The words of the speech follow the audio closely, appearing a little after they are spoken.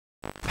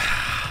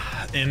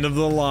End of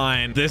the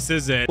line. This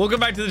is it.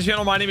 Welcome back to the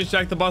channel. My name is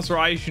JackTheBus, or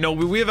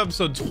ishinobi. We have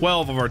episode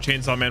 12 of our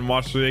Chainsaw Man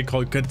watch today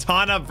called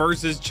Katana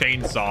versus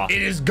Chainsaw.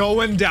 It is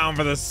going down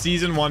for the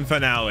season 1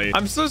 finale.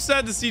 I'm so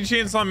sad to see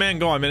Chainsaw Man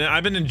go. I mean,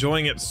 I've been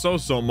enjoying it so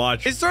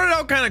much. It started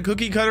out kind of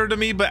cookie cutter to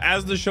me, but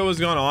as the show has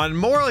gone on,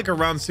 more like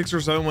around 6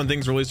 or 7 when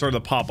things really started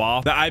to pop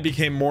off, that I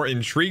became more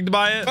intrigued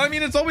by it. But I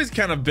mean, it's always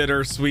kind of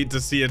bittersweet to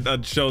see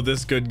a show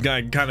this good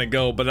kind of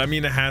go, but I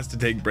mean, it has to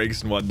take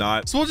breaks and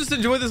whatnot. So we'll just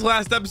enjoy this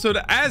last episode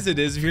as it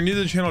is. If you're new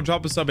to the channel,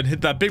 drop a sub and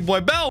hit that big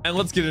boy bell, and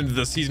let's get into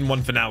the season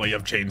 1 finale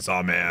of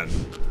Chainsaw Man.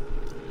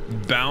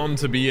 Bound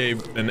to be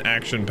an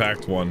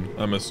action-packed one,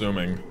 I'm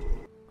assuming.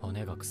 Oh,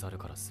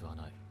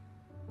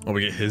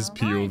 we get his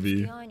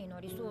POV.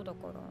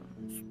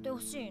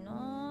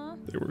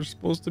 They were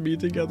supposed to be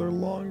together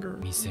longer.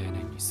 Boy,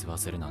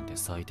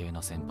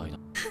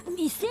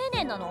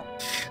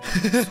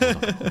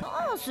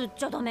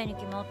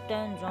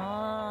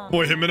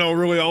 Himeno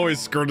really always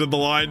skirted the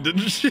line,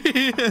 didn't she?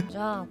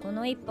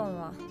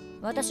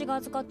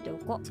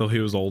 So he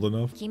was old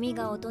enough.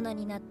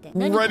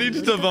 Ready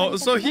to devote.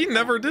 So he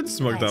never did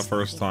smoke that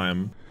first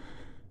time.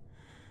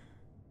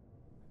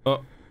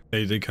 Oh,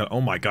 he did cut.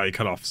 Oh my god, he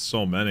cut off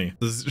so many.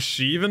 Does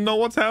she even know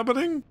what's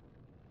happening?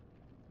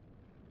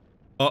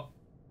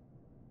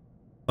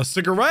 A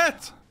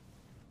cigarette.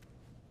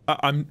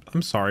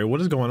 I'm sorry.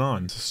 What is going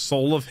on? The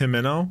soul of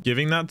Himeno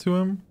giving that to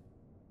him.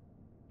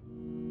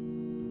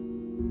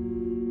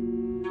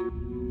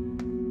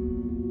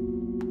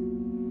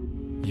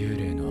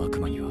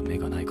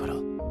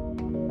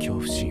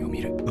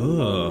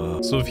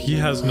 Ugh. So if he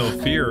has no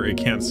fear, it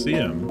can't see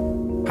him.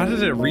 How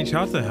did it reach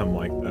out to him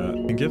like that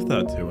and give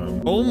that to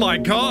him? Oh my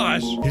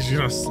gosh! He's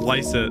gonna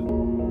slice it.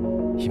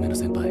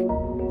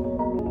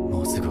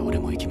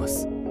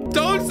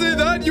 Don't say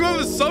that! You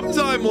have some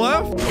time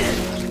left!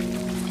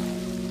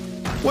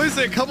 What is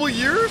it, a couple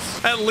years?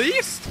 At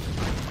least?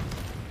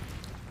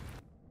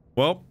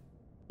 Well,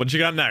 what you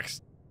got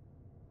next?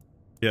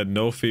 He had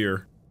no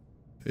fear.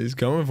 He's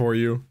coming for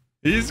you.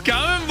 He's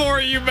coming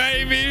for you,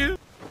 baby!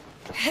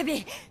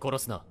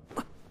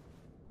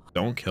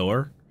 Don't kill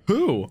her.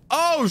 Who?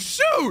 Oh,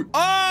 shoot!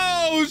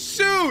 Oh,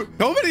 shoot!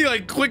 Nobody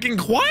like quick and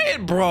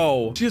quiet,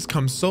 bro. She has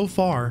come so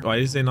far. Why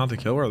did you say not to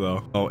kill her,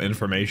 though? Oh,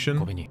 information?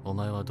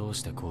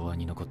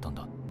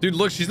 Dude,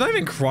 look, she's not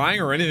even crying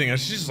or anything.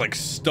 She's just like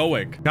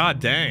stoic. God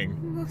dang.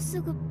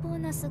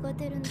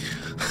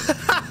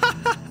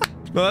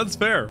 No, that's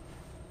fair.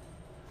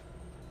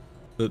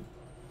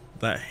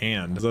 That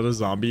hand. Is that a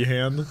zombie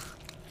hand?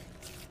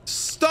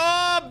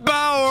 Stop,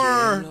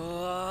 Bauer!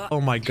 Oh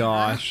my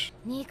gosh.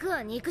 At least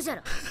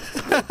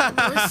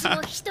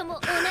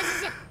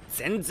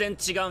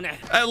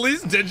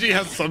Denji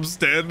has some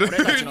standards.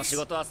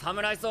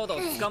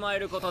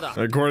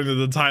 According to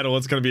the title,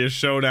 it's gonna be a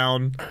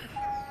showdown.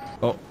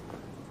 Oh,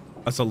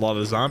 that's a lot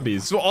of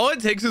zombies. So all it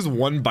takes is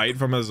one bite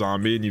from a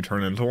zombie and you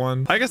turn into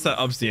one. I guess that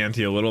ups the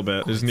ante a little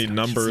bit. Just need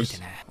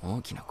numbers.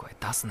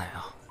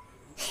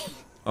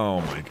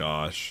 Oh my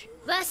gosh.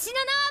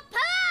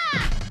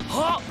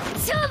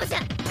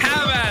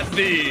 Have at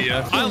thee!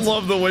 I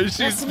love the way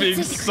she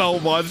speaks so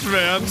much,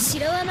 man.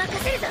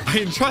 I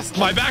entrust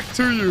my back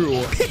to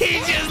you.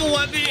 He just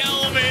let the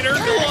elevator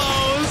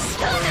close.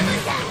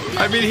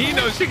 I mean, he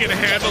knows she can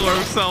handle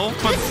herself,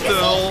 but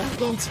still.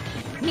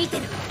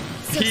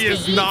 He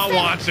is not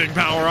watching,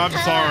 Power. I'm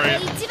sorry.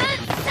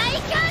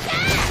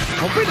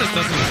 Hopefully this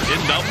doesn't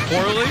end up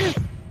poorly.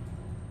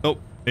 Oh,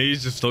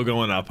 he's just still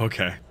going up.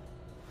 Okay.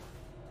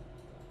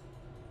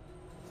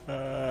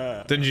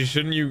 Denji,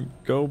 shouldn't you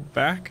go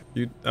back?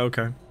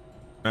 Okay. All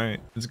right.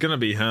 It's gonna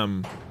be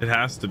him. It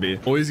has to be.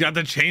 Oh, he's got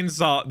the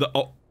chainsaw.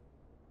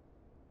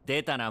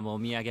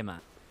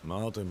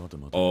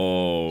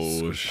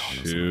 Oh,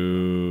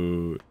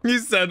 shoot. He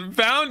said,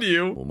 found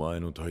you.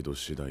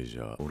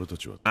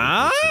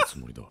 Ah?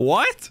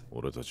 What?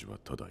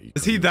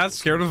 Is he that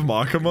scared of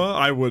Makima?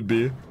 I would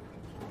be.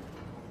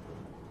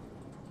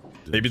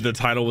 Maybe the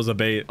title was a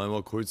bait.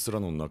 Yeah,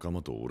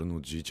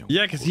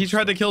 because he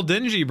tried to kill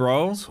Denji,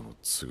 bro.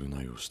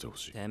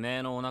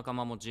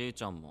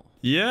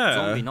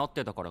 Yeah.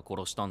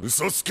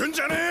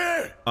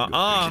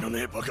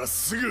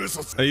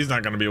 He's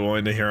not going to be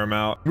willing to hear him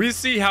out. We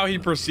see how he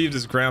perceived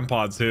his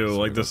grandpa, too.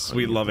 Like the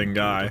sweet, loving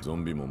guy.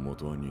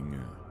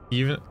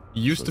 Even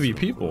used to be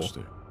people.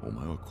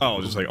 Oh,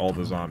 just like all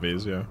the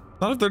zombies, yeah.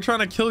 Not if they're trying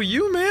to kill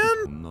you,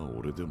 man.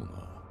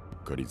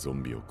 He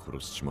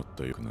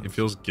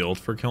feels guilt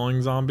for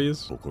killing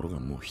zombies.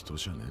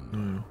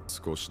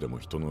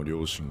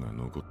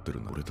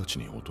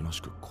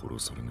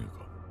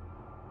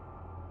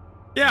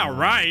 Yeah,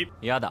 right.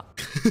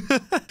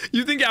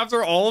 You think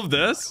after all of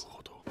this,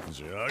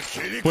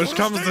 push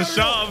comes to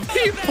shove,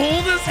 he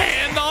pulled his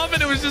hand off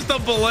and it was just a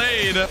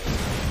blade.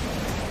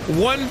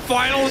 One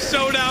final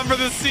showdown for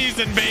the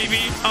season,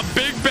 baby. A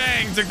big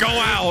bang to go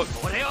out.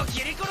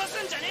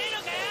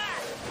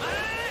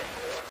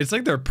 It's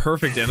like they're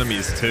perfect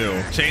enemies too.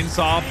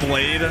 Chainsaw,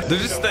 blade.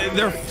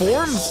 They're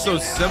formed so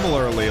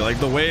similarly. Like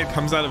the way it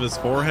comes out of his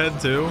forehead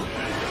too.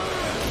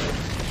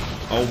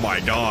 Oh my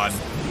god.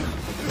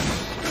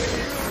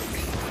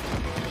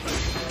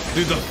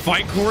 Dude, the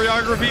fight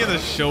choreography in the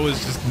show is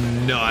just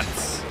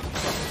nuts.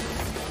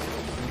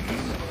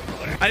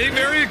 I think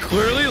very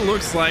clearly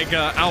looks like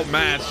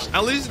outmatched,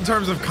 at least in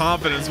terms of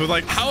confidence, with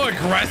like how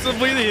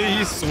aggressively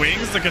he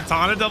swings. The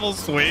Katana Devil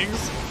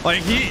swings.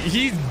 Like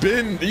he'd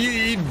been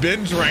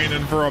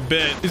training for a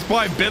bit. He's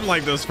probably been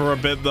like this for a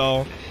bit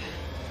though.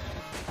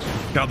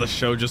 God, the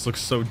show just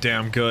looks so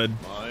damn good.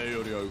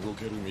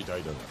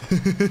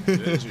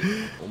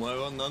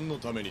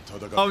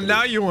 Oh,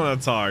 now you want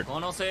to talk.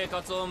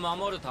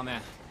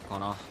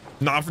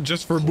 Not for,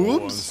 just for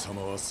boobs? A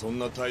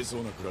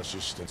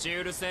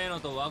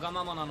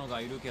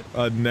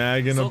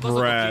nag and a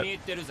brat.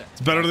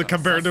 It's better than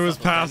compared to his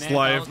past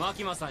life.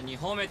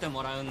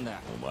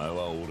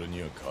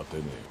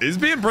 He's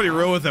being pretty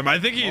real with him. I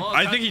think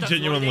he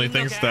genuinely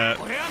thinks that.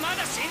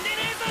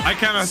 I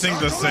kind of think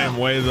the same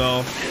way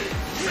though.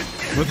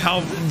 With how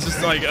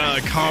just like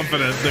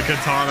confident the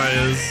Katana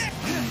is.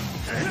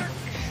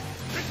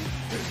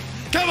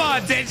 Come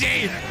on,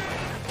 Denji!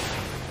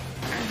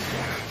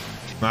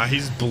 Nah,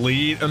 he's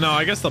bleed. Oh, no,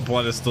 I guess the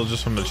blood is still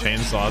just from the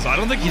chainsaws. I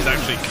don't think he's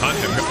actually cut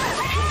him.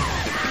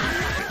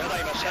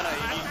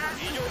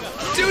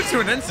 Due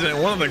to an incident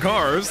in one of the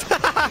cars.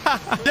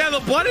 Yeah,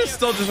 the blood is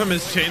still just from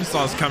his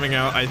chainsaws coming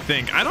out, I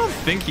think. I don't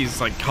think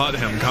he's like cut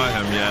him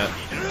yet.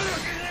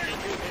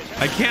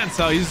 I can't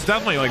tell. He's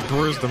definitely like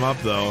bruised him up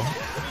though.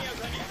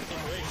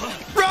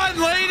 Run,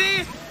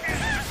 lady!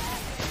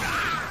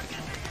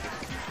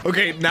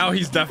 Okay, now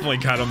he's definitely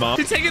cut him off.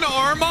 He's taking an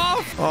arm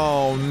off?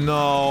 Oh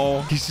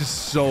no. He's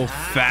just so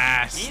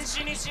fast.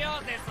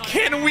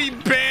 Can we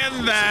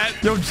ban that?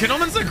 Yo,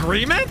 gentleman's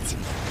agreement?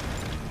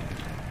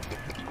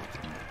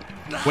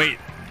 Wait.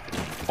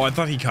 Oh, I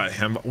thought he cut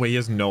him. Wait, he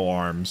has no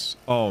arms.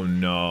 Oh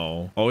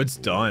no. Oh, it's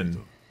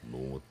done.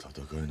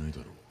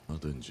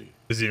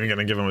 Is he even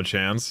gonna give him a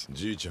chance?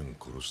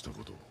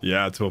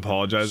 Yeah, to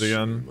apologize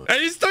again.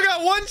 And he's still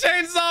got one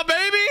chainsaw,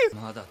 baby!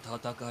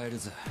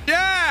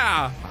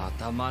 Yeah!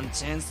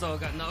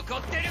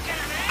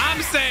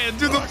 I'm saying,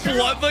 dude, the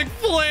blood like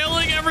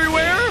flailing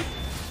everywhere.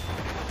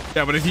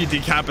 Yeah, but if he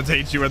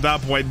decapitates you at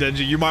that point,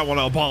 Denji, you might want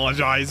to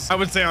apologize. I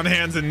would say on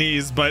hands and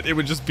knees, but it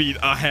would just be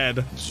a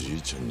head.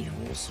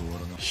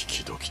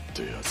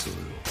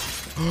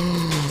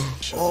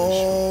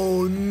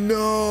 Oh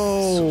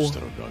no!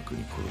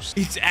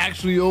 It's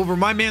actually over.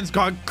 My man's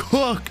got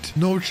cooked.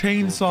 No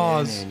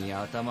chainsaws.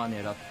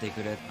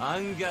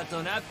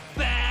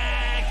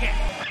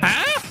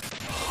 Huh?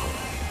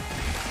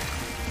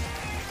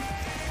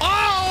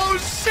 Oh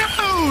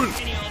shoot!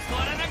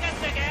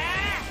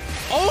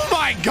 Oh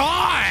my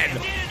god!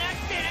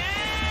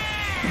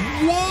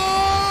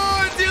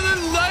 Whoa! Dude, the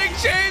leg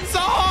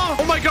chainsaw!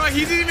 Oh my god,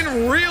 he didn't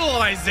even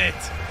realize it.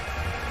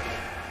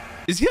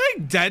 Is he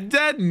like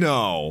dead?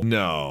 No.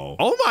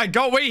 Oh my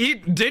god,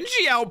 wait,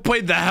 Denji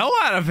outplayed the hell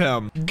out of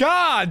him.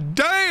 God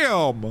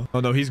damn. Oh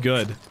no, he's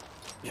good.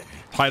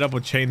 Tied up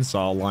with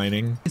chainsaw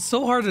lining. It's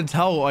so hard to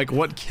tell like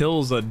what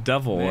kills a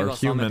devil or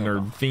human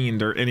or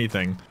fiend or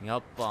anything.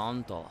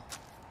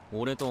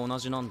 I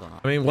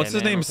mean, what's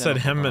his name said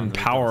him and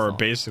power are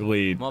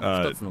basically,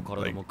 like,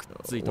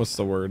 what's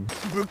the word?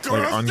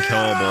 Like,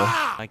 unkillable.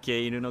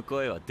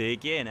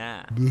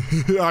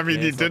 I mean,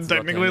 he did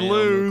technically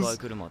lose.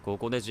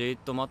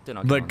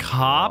 The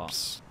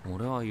cops?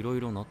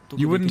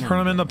 You wouldn't turn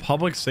him into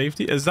public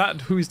safety? Is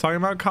that who he's talking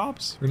about,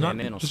 cops? Or not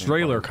just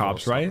regular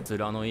cops, right? That's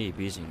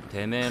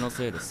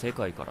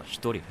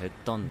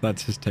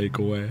his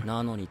takeaway.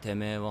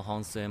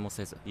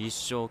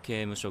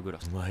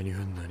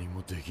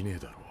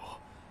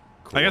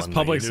 I guess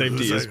public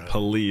safety is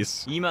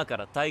police.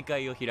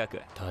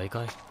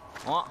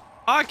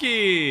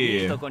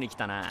 Aki!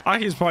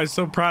 Aki's probably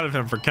so proud of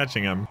him for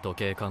catching him.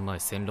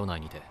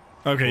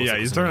 Okay, yeah,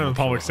 he's turning to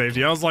public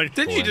safety. I was like,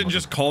 didn't you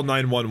just call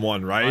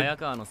 911, right? Are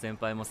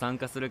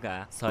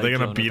they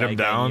gonna beat him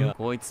down?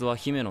 I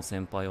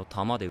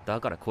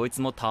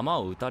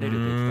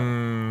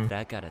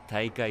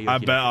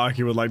bet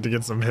Aki would like to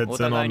get some hits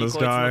in on this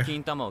guy.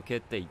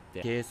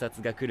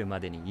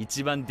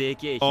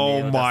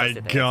 Oh my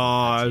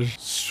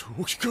gosh.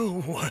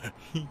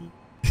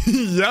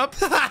 Yep.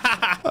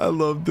 I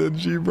love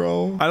Denji,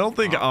 bro. I don't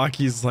think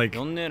Aki's like...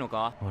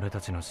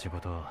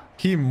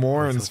 He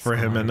mourns for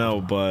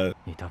himeno, but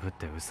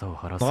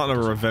not in a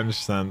revenge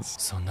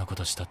sense. I think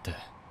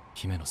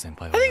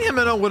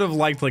himeno would have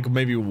liked like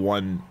maybe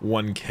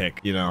one kick,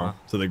 you know,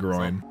 to the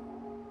groin.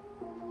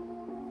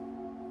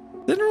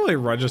 Didn't really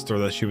register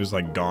that she was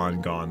like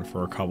gone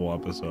for a couple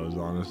episodes,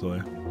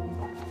 honestly.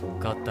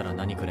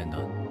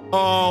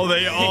 Oh,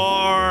 they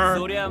are.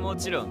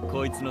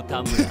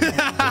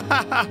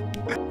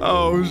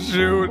 Oh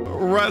shoot,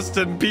 rest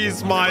in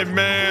peace, my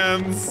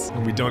mans.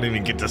 We don't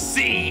even get to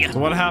see. So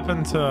what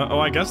happened to, oh,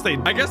 I guess they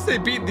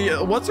beat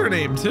the, what's her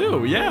name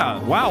too?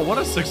 Yeah, wow, what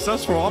a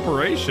successful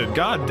operation.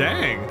 God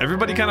dang,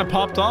 everybody kind of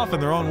popped off in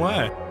their own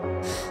way.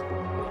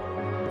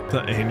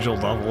 The angel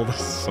devil, this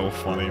is so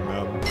funny,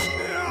 man.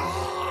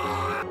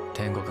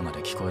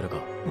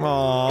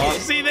 Aw,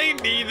 see, they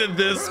needed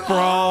this,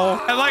 bro.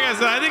 And like I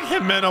said, I think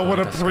Himeno would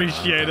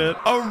appreciate it.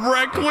 A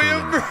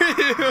requiem for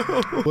you.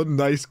 What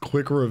nice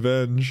quick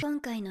revenge.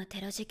 Is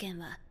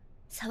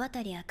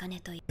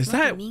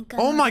that?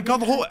 Oh my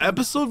god, the whole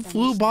episode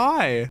flew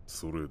by.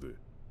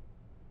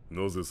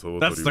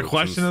 That's the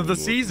question of the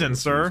season,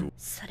 sir.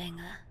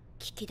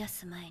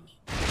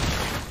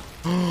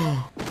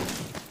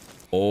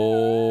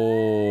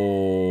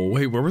 Oh,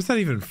 wait, where was that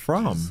even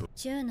from?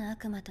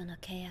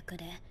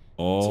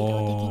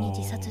 Oh,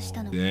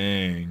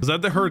 dang. Was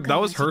that that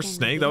was her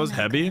snake? That was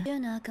heavy?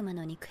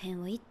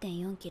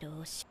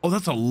 Oh,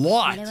 that's a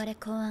lot.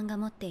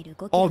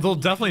 Oh, they'll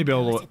definitely be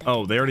able to.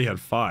 Oh, they already had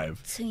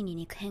 5.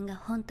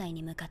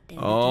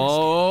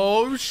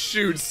 Oh,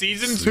 shoot.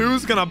 Season 2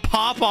 is gonna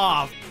pop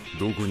off.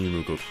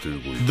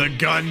 The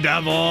Gun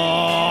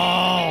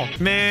Devil.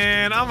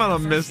 Man, I'm gonna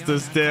miss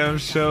this damn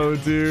show,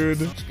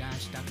 dude.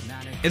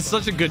 It's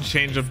such a good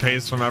change of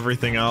pace from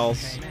everything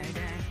else.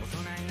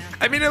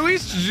 I mean, at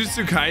least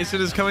Jujutsu Kaisen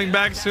is coming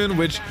back soon,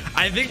 which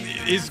I think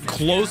is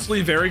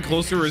very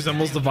closely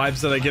resembles the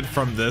vibes that I get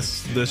from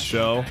this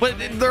show. But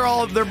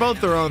they're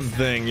both their own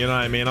thing, you know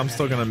what I mean? I'm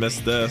still gonna miss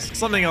this.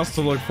 Something else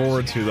to look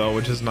forward to though,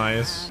 which is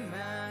nice.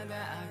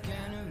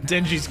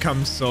 Denji's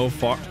come so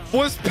far.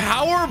 Was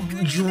Power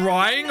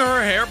drying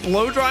her hair,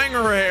 blow drying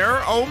her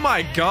hair? Oh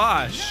my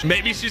gosh.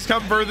 Maybe she's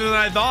come further than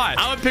I thought.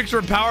 I would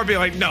picture Power being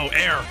like, no,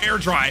 air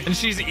dry. And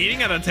she's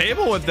eating at a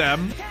table with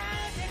them.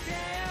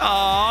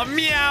 Aw,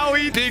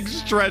 Meowie. Big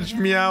stretch,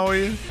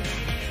 Meowie.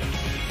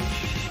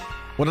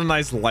 What a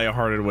nice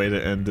lighthearted way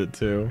to end it,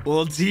 too.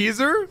 Little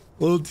teaser?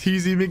 Little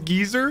teasy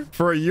McGeezer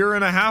for 1.5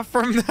 years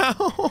from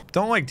now.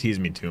 Don't like tease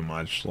me too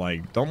much.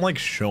 Like, don't like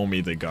show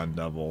me the Gun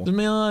Devil. Just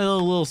maybe a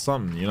little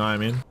something, you know what I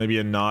mean? Maybe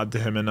a nod to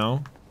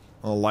himeno.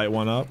 I'll light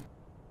one up.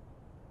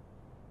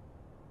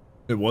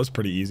 It was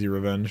pretty easy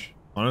revenge,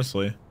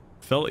 honestly.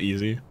 Felt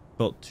easy.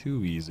 Felt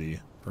too easy,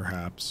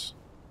 perhaps.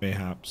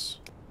 Mayhaps.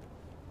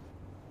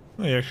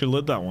 Oh, you actually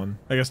lit that one.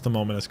 I guess the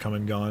moment has come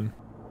and gone.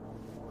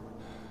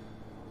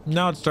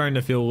 Now it's starting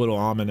to feel a little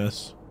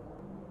ominous.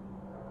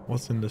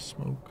 What's in the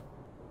smoke?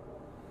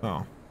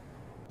 Oh.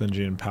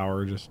 Denji and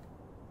Power just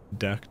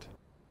decked.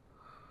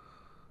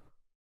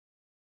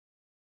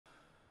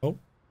 Oh.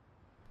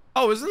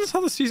 Oh, isn't this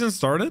how the season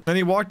started? And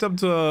he walked up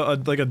to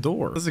like a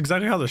door. This is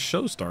exactly how the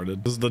show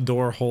started. Does the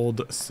door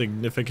hold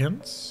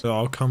significance? It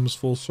all comes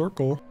full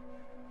circle.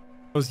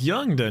 I was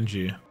young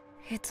Denji.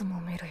 This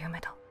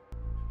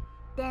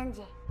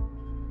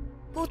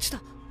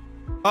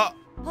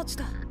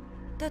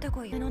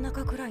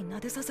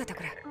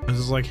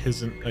is like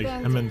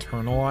him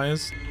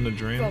internalized in the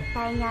dream. It's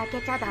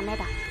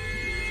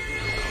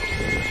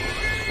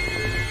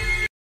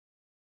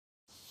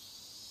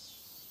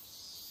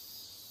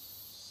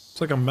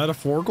like a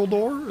metaphorical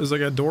door. It's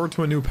like a door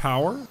to a new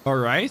power. All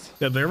right.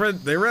 Yeah, they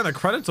ran the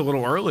credits a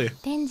little early.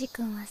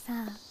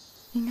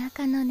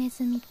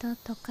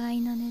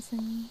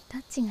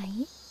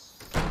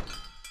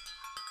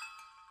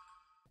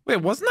 Wait,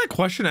 wasn't that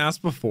question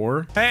asked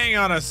before? Hang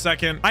on a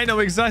second. I know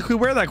exactly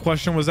where that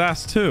question was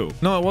asked too.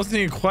 No, it wasn't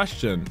even a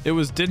question. It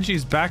was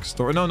Denji's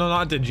backstory. No,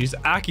 not Denji's.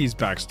 Aki's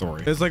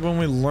backstory. It's like when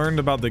we learned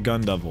about the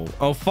Gun Devil.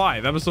 Oh,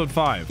 episode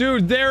 5.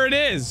 Dude, there it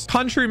is.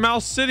 Country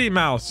Mouse, City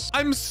Mouse.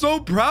 I'm so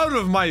proud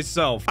of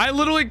myself. I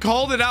literally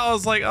called it out. I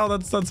was like, oh,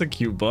 that's a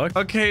cute book.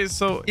 Okay,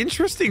 so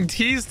interesting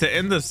tease to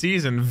end the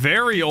season.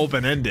 Very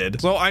open-ended.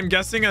 So I'm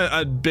guessing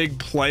a big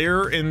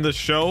player in the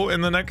show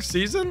in the next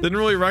season. Didn't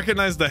really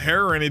recognize the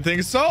hair or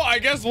anything. So I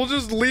guess we'll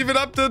just leave it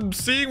up to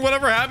seeing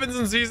whatever happens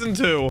in season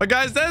 2. But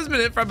guys, that has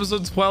been it for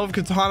episode 12,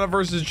 Katana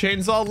versus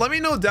Chainsaw. Let me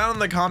know down in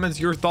the comments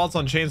your thoughts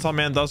on Chainsaw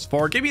Man thus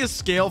far. Give me a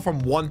scale from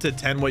 1 to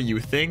 10 what you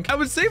think. I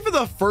would say for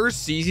the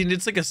first season,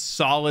 it's like a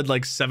solid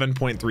like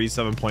 7.3,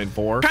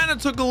 7.4. Kind of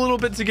took a little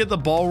bit to get the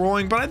ball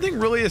rolling, but I think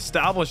really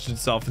established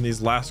itself in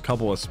these last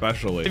couple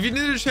especially. If you're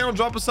new to the channel,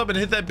 drop a sub and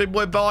hit that big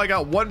boy bell. I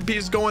got One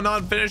Piece going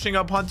on, finishing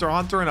up Hunter x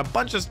Hunter, and a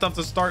bunch of stuff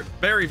to start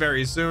very,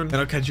 very soon. And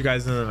I'll catch you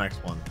guys in the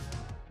next one.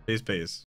 Peace.